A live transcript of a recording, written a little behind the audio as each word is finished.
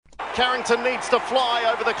Carrington needs to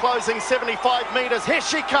fly over the closing 75 metres. Here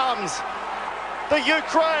she comes. The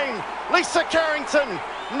Ukraine, Lisa Carrington,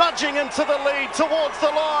 nudging into the lead towards the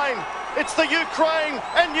line. It's the Ukraine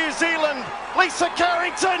and New Zealand. Lisa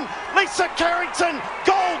Carrington,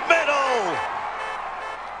 gold medal.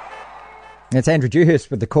 It's Andrew Dewhurst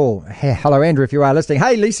with the call. Hello, Andrew, if you are listening.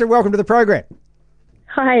 Hey, Lisa, welcome to the program.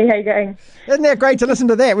 Hi, how you going? Isn't that great to listen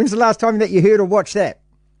to that? When's the last time that you heard or watched that?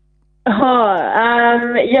 For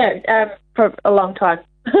a long time.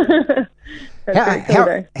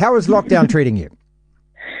 How is lockdown treating you?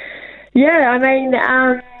 Yeah, I mean,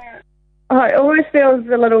 it always feels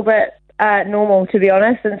a little bit normal, to be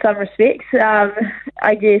honest, in some respects.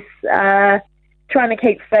 I guess trying to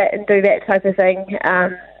keep fit and do that type of thing.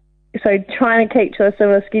 So trying to keep to a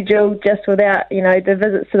sort of schedule just without, the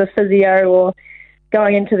visits to the physio or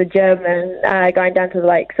going into the gym and going down to the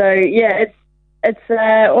lake. So, yeah, it's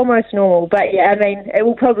almost normal. But, yeah, I mean, it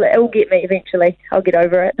will get me eventually. I'll get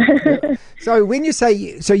over it. Yeah. So when you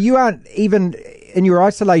say, so you aren't even in your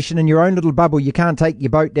isolation, in your own little bubble, you can't take your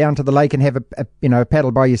boat down to the lake and have a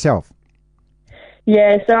paddle by yourself?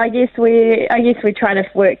 Yeah, so I guess we're trying to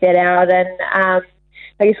work that out, and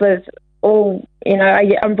I guess with all,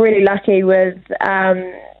 I'm really lucky with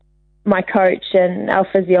my coach and our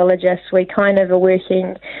physiologist. We kind of are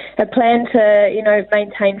working a plan to,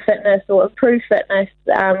 maintain fitness or improve fitness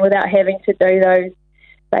without having to do those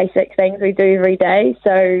basic things we do every day.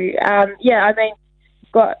 So, I mean,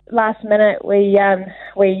 last minute we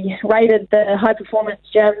raided the high performance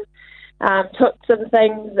gym. Took some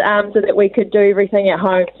things so that we could do everything at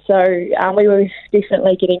home. So we were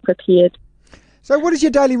definitely getting prepared. So what is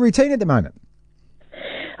your daily routine at the moment?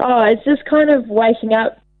 Oh, it's just kind of waking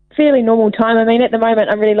up, fairly normal time. I mean, at the moment,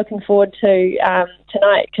 I'm really looking forward to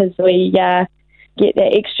tonight because we get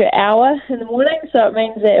that extra hour in the morning. So it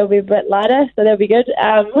means that it'll be a bit lighter. So that'll be good.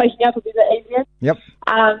 Waking up will be a bit easier. Yep.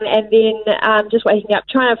 And then just waking up,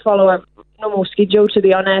 trying to follow a normal schedule, to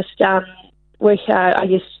be honest. With, I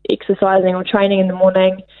guess, exercising or training in the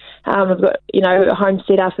morning. I've got, a home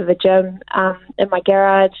set up of a gym in my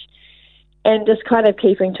garage, and just kind of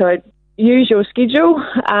keeping to a usual schedule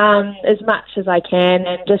as much as I can,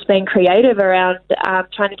 and just being creative around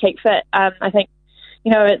trying to keep fit. I think,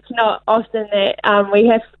 it's not often that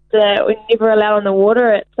we never allow on the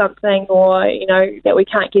water at something, or, that we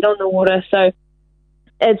can't get on the water. So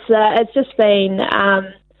it's just been,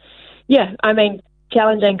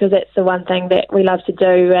 challenging because that's the one thing that we love to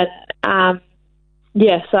do, and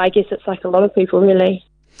so I guess it's like a lot of people, really.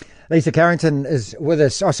 Lisa Carrington is with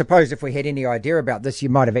us. I suppose if we had any idea about this, you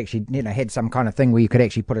might have actually had some kind of thing where you could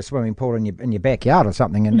actually put a swimming pool in your backyard or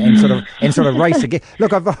something and sort of race again.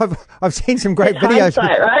 Look, I've seen some great videos.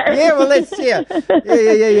 Hindsight, right? Yeah, well,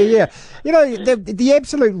 yeah. The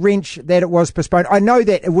absolute wrench that it was postponed. I know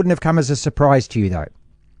that it wouldn't have come as a surprise to you though.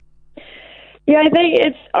 Yeah, I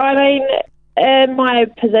think in my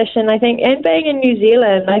position, I think, and being in New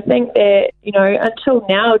Zealand, I think that, until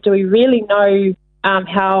now, do we really know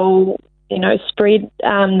how, spread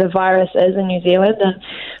the virus is in New Zealand? And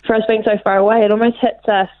for us being so far away, it almost hits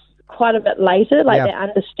us quite a bit later, that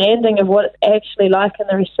understanding of what it's actually like in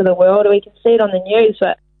the rest of the world. We can see it on the news,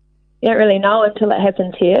 but you don't really know until it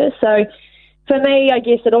happens here. So for me, I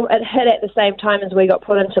guess it hit at the same time as we got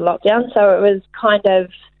put into lockdown. So it was kind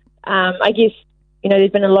of, I guess,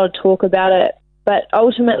 there's been a lot of talk about it, but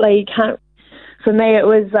ultimately, for me, it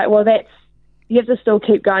was like, well, you have to still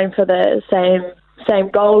keep going for the same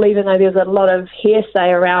goal, even though there's a lot of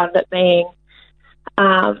hearsay around it being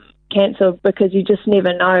cancelled, because you just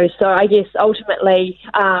never know. So I guess ultimately,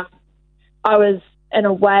 I was, in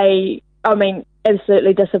a way,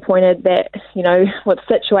 absolutely disappointed that, what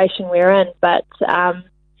situation we're in, but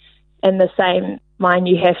in the same mind,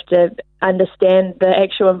 you have to understand the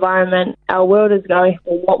actual environment our world is going,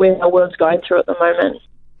 or what our world's going through at the moment.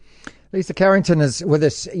 Lisa Carrington is with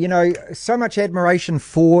us. So much admiration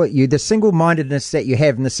for you, the single-mindedness that you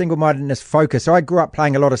have and the single-mindedness focus. I grew up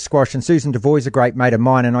playing a lot of squash, and Susan Devoy's a great mate of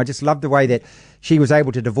mine, and I just love the way that she was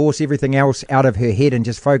able to divorce everything else out of her head and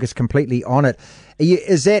just focus completely on it.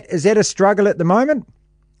 Is that a struggle at the moment?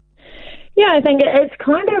 Yeah, I think it's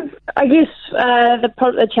kind of, I guess,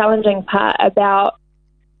 the challenging part about,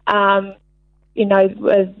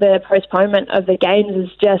 with the postponement of the games is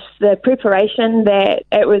just the preparation, that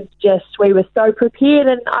it was just, we were so prepared,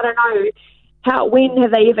 and I don't know, when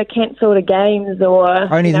have they ever cancelled a games, or...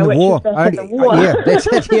 Only in the war. Yeah, that's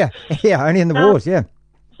it, yeah, only in the wars, yeah.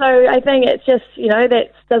 So I think it's just,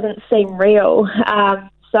 that doesn't seem real.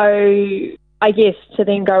 So I guess to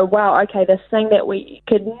then go, wow, okay, this thing that we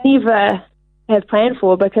could never have planned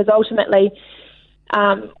for, because ultimately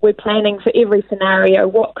we're planning for every scenario,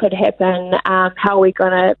 what could happen, how we're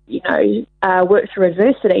going to, work through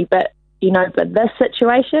adversity. But this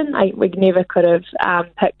situation, we never could have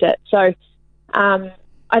picked it. So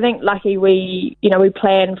I think lucky we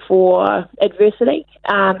plan for adversity,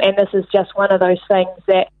 and this is just one of those things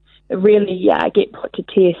that really get put to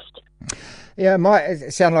test. Yeah, it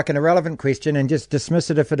might sound like an irrelevant question and just dismiss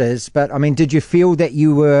it if it is, but I mean, did you feel that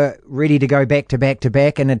you were ready to go back to back to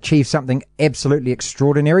back and achieve something absolutely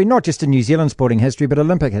extraordinary, not just in New Zealand sporting history, but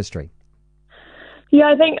Olympic history?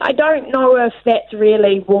 Yeah, I don't know if that's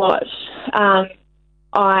really what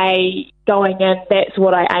going in, that's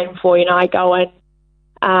what I aim for. I go in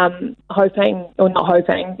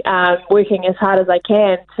working as hard as I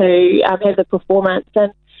can to have the performance.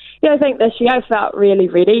 And I think this year I felt really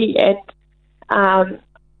ready, and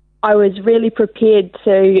I was really prepared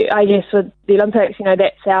to, I guess, with the Olympics,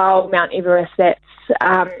 that's our Mount Everest, that's,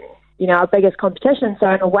 our biggest competition. So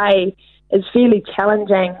in a way, it's fairly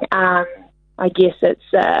challenging. I guess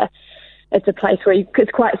it's a place where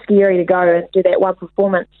it's quite scary to go and do that one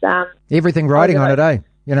performance. Everything riding on it, eh?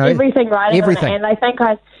 Everything riding on it. And I think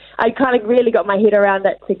I kind of really got my head around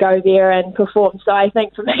it to go there and perform. So I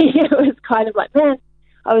think for me, it was kind of like, man,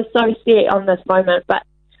 I was so set on this moment. But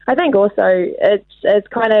I think also it's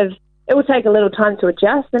kind of, it will take a little time to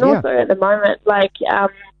adjust. And also at the moment, like, a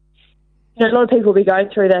lot of people will be going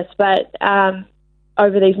through this, but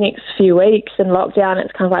over these next few weeks in lockdown,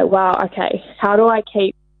 it's kind of like, wow, okay, how do I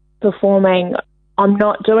keep performing? I'm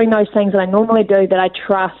not doing those things that I normally do that I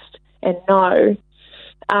trust and know.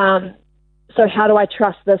 So how do I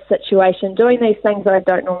trust this situation, doing these things that I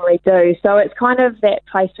don't normally do? So it's kind of that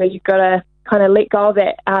place where you've got to kind of let go of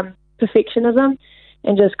that perfectionism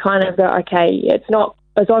and just kind of go, okay, it's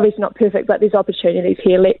obviously not perfect, but there's opportunities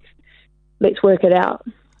here. Let's work it out.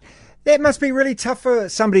 That must be really tough for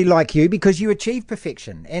somebody like you because you achieve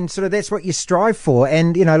perfection and sort of that's what you strive for.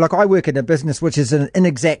 And, like I work in a business which is an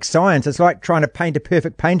inexact science. It's like trying to paint a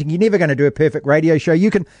perfect painting. You're never going to do a perfect radio show. You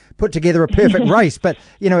can put together a perfect race, but,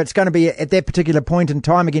 it's going to be at that particular point in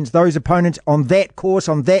time against those opponents on that course,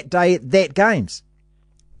 on that day, at that games.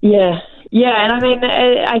 Yeah. Yeah. And I mean,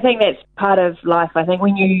 I think that's part of life. I think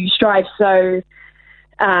when you strive so,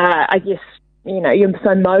 I guess, you're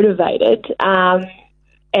so motivated,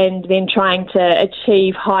 and then trying to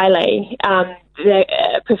achieve highly, the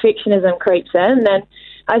perfectionism creeps in. And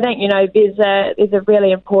I think, there's a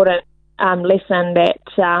really important lesson that,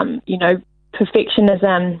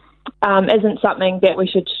 perfectionism isn't something that we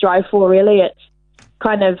should strive for, really. It's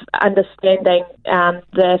kind of understanding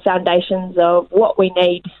the foundations of what we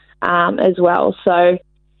need as well. So,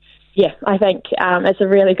 yeah, I think it's a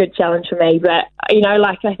really good challenge for me. But, I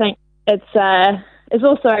think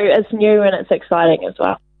it's new and it's exciting as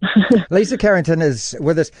well. Lisa Carrington is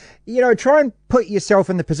with us. Try and put yourself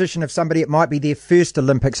in the position of somebody. It might be their first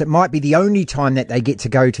Olympics. It might be the only time that they get to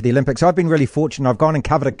go to the Olympics. I've been really fortunate. I've gone and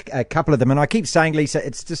covered a couple of them. And I keep saying, Lisa,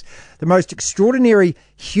 it's just the most extraordinary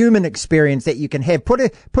human experience that you can have. Put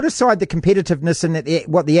aside the competitiveness and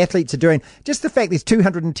what the athletes are doing. Just the fact there's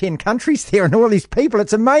 210 countries there and all these people.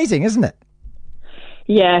 It's amazing, isn't it?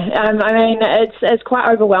 Yeah, I mean, it's quite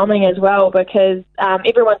overwhelming as well because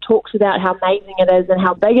everyone talks about how amazing it is and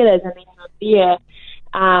how big it is, and then you're there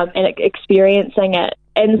and experiencing it.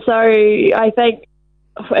 And so I think,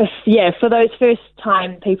 for those first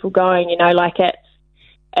time people going,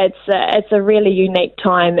 it's a really unique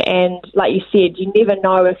time. And like you said, you never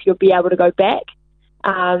know if you'll be able to go back.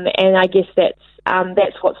 And I guess that's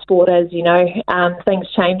what sport is, things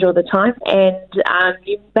change all the time, and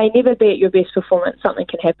you may never be at your best performance. Something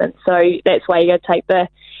can happen. So that's why you got to take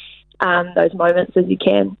those moments as you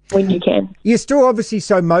can, when you can. You're still obviously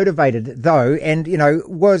so motivated though, and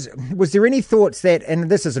was there any thoughts that, and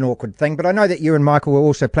this is an awkward thing, but I know that you and Michael were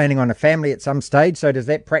also planning on a family at some stage, so does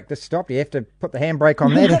that practice stop? Do you have to put the handbrake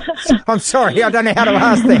on that? I'm sorry, I don't know how to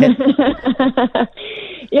ask that.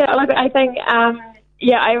 Yeah, look, I think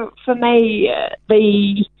for me,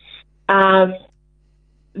 the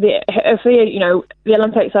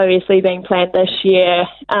Olympics obviously being planned this year,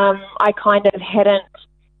 I kind of hadn't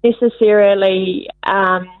necessarily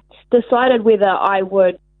decided whether I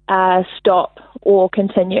would stop or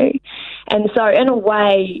continue. And so in a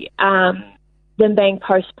way, them being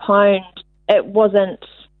postponed, it wasn't,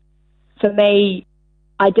 for me,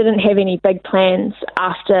 I didn't have any big plans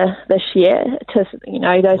after this year to,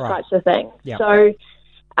 those types of things. Yep. So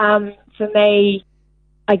for me,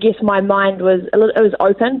 I guess my mind was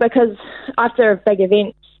open because after a big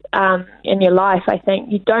event in your life, I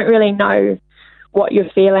think you don't really know what you're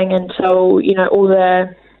feeling until all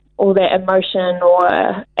that emotion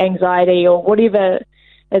or anxiety or whatever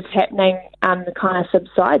is happening kind of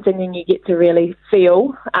subsides, and then you get to really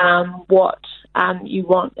feel what you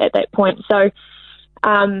want at that point. So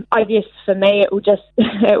I guess for me, it would just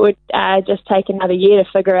take another year to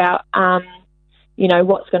figure out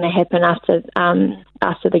what's going to happen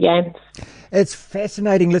after the game. It's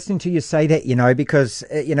fascinating listening to you say that, because,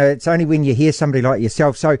 it's only when you hear somebody like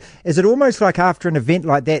yourself. So is it almost like after an event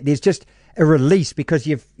like that, there's just a release because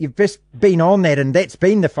you've just been on that and that's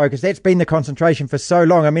been the focus, that's been the concentration for so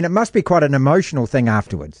long? I mean, it must be quite an emotional thing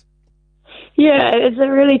afterwards. Yeah, it's a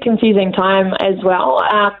really confusing time as well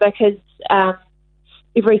because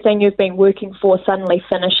everything you've been working for suddenly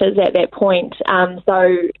finishes at that point.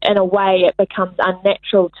 So in a way, it becomes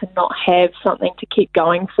unnatural to not have something to keep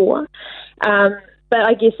going for. But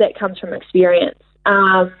I guess that comes from experience.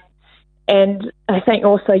 And I think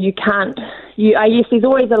also I guess there's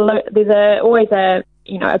always a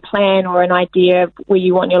plan or an idea of where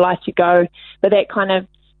you want your life to go. But that kind of,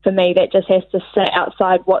 for me, that just has to sit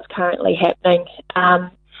outside what's currently happening.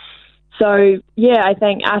 So yeah, I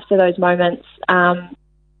think after those moments,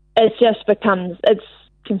 it's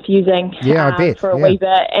confusing. Yeah, I bet. For a wee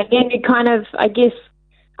bit, and then you kind of, I guess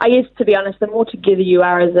to be honest, the more together you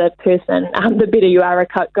are as a person, the better you are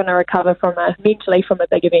going to recover mentally from a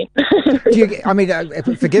big event.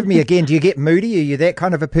 Forgive me again. Do you get moody? Are you that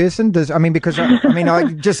kind of a person? I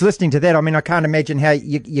just listening to that, I can't imagine how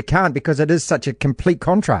you can't, because it is such a complete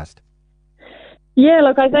contrast. Yeah,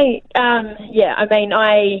 look, I think,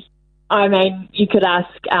 you could ask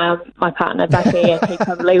my partner Bucky, and he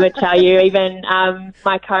probably would tell you. Even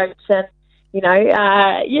my coach, and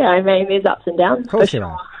there's ups and downs. Of course there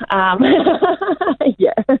are.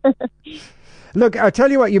 Yeah. Look, I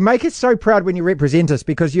tell you what, you make us so proud when you represent us,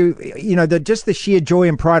 because just the sheer joy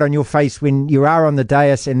and pride on your face when you are on the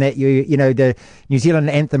dais and that the New Zealand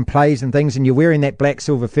anthem plays and things, and you're wearing that black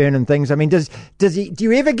silver fern and things. I mean, do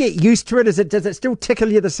you ever get used to it? Does it still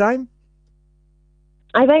tickle you the same?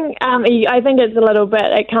 I think it's a little bit.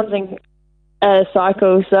 It comes in a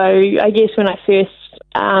cycle. So I guess when I first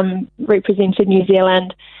represented New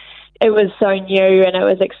Zealand, it was so new and it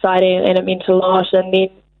was exciting and it meant a lot. And then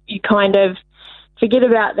you kind of forget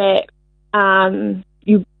about that.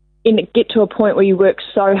 You get to a point where you work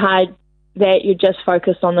so hard that you're just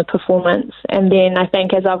focused on the performance. And then I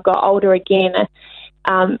think as I've got older again,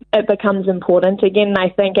 it becomes important again. I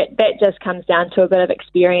think that just comes down to a bit of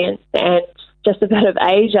experience and just a bit of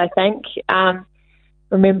age, I think,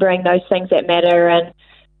 remembering those things that matter. And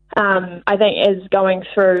I think as going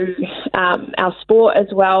through our sport as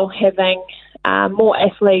well, having more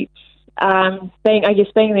athletes, being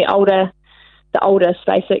the oldest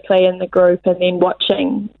basically in the group, and then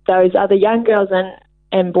watching those other young girls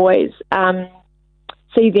and boys,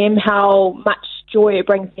 see them, how much joy it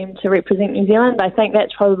brings them to represent New Zealand. I think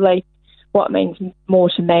that's probably what means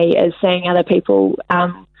more to me, is seeing other people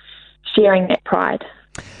sharing that pride.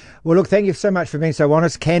 Well, look, thank you so much for being so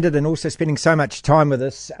honest, candid, and also spending so much time with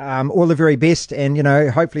us. All the very best, and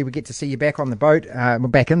hopefully we get to see you back on the boat,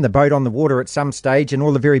 back in the boat on the water at some stage, and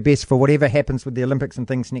all the very best for whatever happens with the Olympics and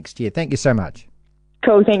things next year. Thank you so much.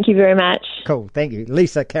 Cool, thank you very much. Cool, thank you.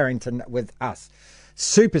 Lisa Carrington with us,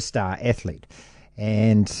 superstar athlete,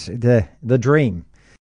 and the dream.